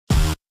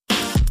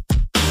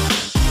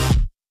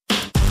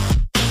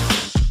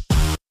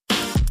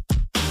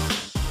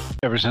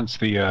ever since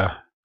the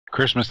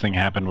Christmas thing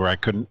happened, where I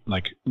couldn't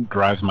like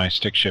drive my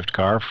stick shift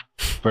car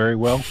very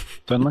well.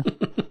 Suddenly,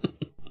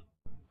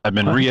 I've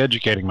been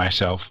re-educating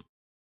myself.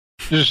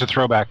 Just a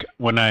throwback.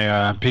 When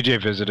I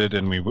PJ visited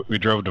and we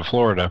drove to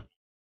Florida,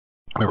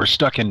 we were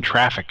stuck in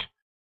traffic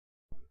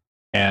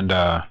and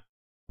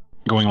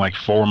going like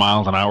 4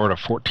 miles an hour to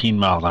 14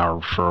 miles an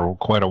hour for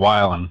quite a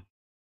while, and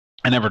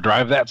I never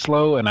drive that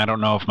slow, and I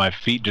don't know if my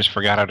feet just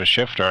forgot how to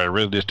shift or I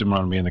really just didn't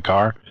want to be in the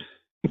car.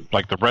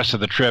 Like the rest of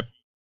the trip,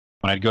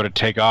 when I'd go to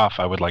take off,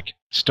 I would like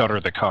stutter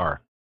the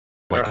car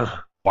like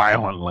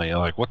violently.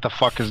 Like, what the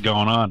fuck is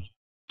going on?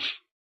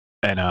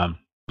 And I've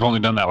only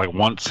done that like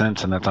once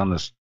since, and that's on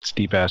this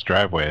steep ass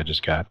driveway I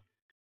just got.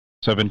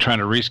 So I've been trying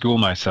to reschool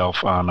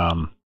myself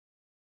on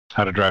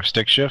how to drive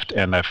stick shift,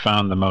 and I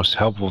found the most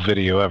helpful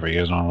video ever. You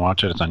guys want to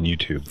watch it? It's on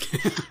YouTube.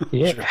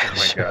 Yeah. Oh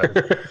my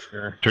god.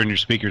 Sure. Turn your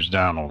speakers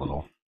down a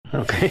little.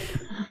 Okay.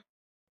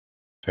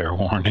 Fair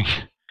warning.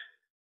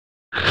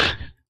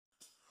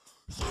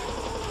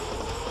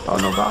 Oh,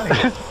 nobody.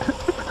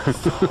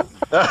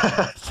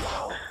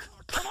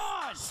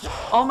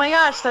 Oh my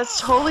gosh, that's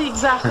totally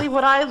exactly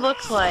what I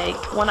looked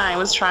like when I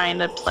was trying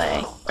to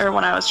play, or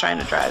when I was trying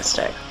to drive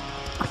stick.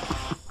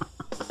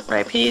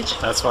 Right, Peach?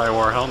 That's why I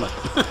wore a helmet.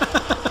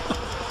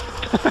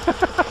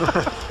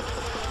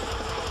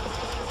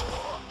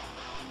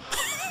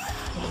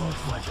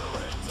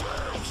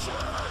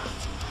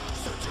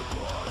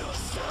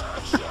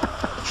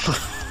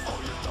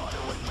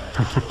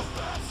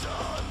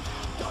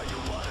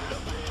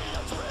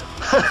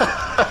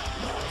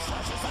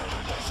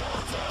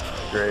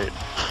 Great.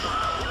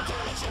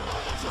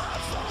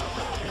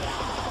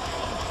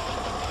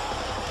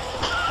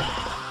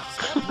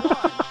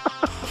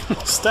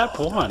 Step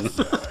one.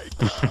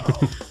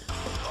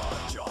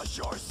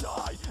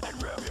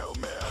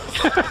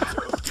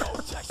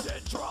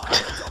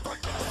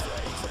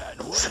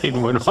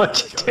 Seen when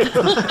what you do.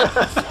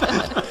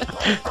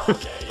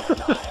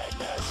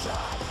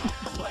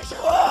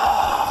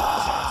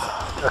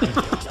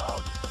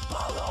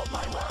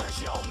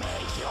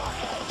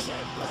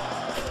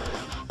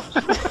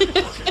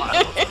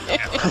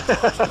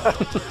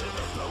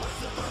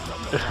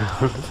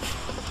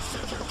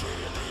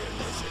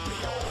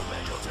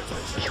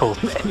 The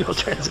old manual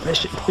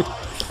transmission.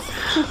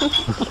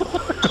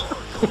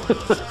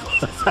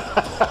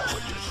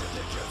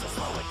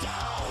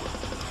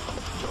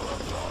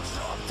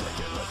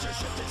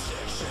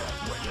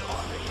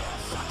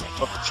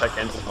 Oh, check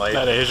engine light.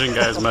 That Asian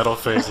guy's metal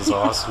face is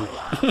awesome.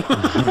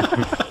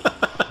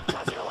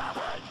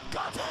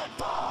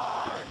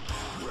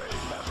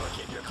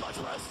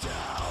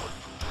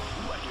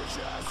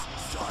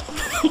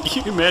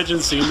 Can you imagine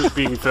seeing this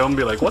being filmed and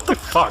be like, what the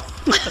fuck?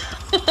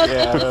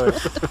 Yeah, really.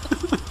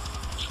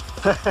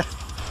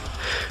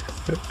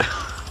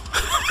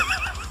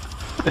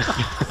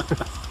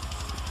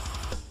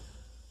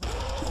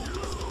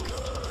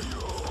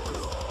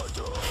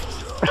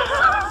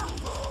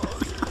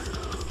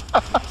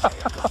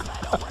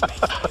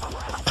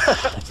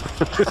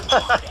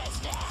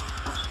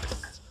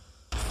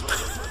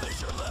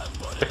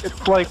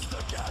 It's like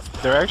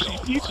they're actually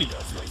teaching.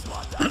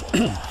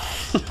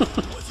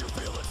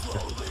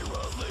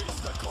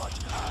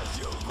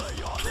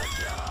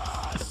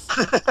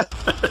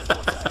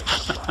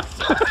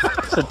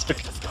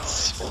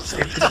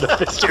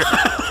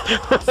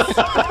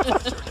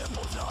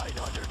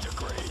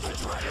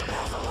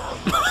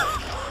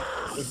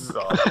 This is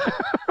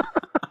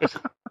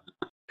awesome.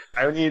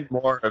 I need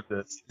more of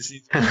this.